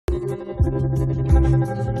Welcome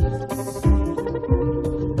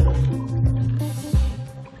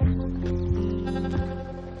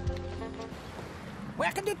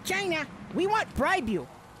to China. We want bribe you.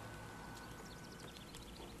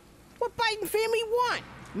 What Biden family want?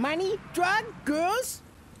 Money, drug, girls?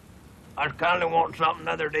 I kinda want something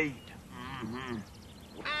other to eat.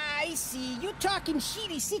 I see. You talking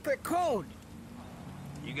shitty secret code.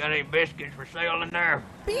 You got any biscuits for sale in there?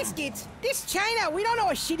 Biscuits? This China, we don't know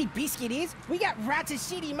what shitty biscuit is. We got lots of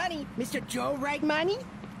shitty money. Mr. Joe, right money?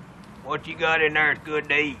 What you got in there is good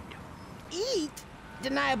to eat. Eat?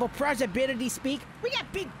 Deniable plausibility speak. We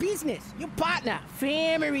got big business. Your partner,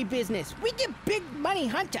 family business. We get big money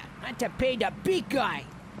Hunter. Hunter paid the big guy.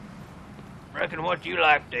 Reckon what you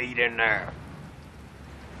like to eat in there?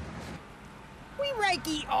 We like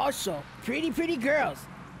eat also. Pretty girls.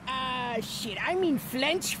 Shit, I mean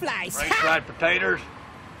French flies. French fried potatoes?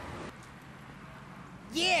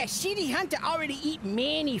 Yeah, shitty Hunter already eat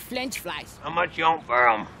many French flies. How much you want for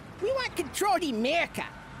 'em? We want control of America.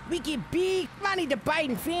 We give big money to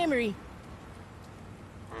Biden family.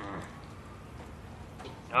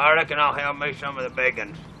 I reckon I'll have me some of the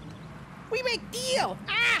bacon. We make deal.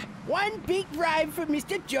 One big bribe for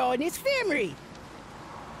Mr. Joe and his family.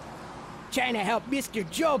 China help Mr.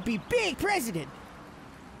 Joe be big president.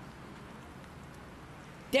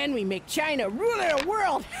 Then we make China ruler of the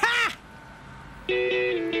world. Ha!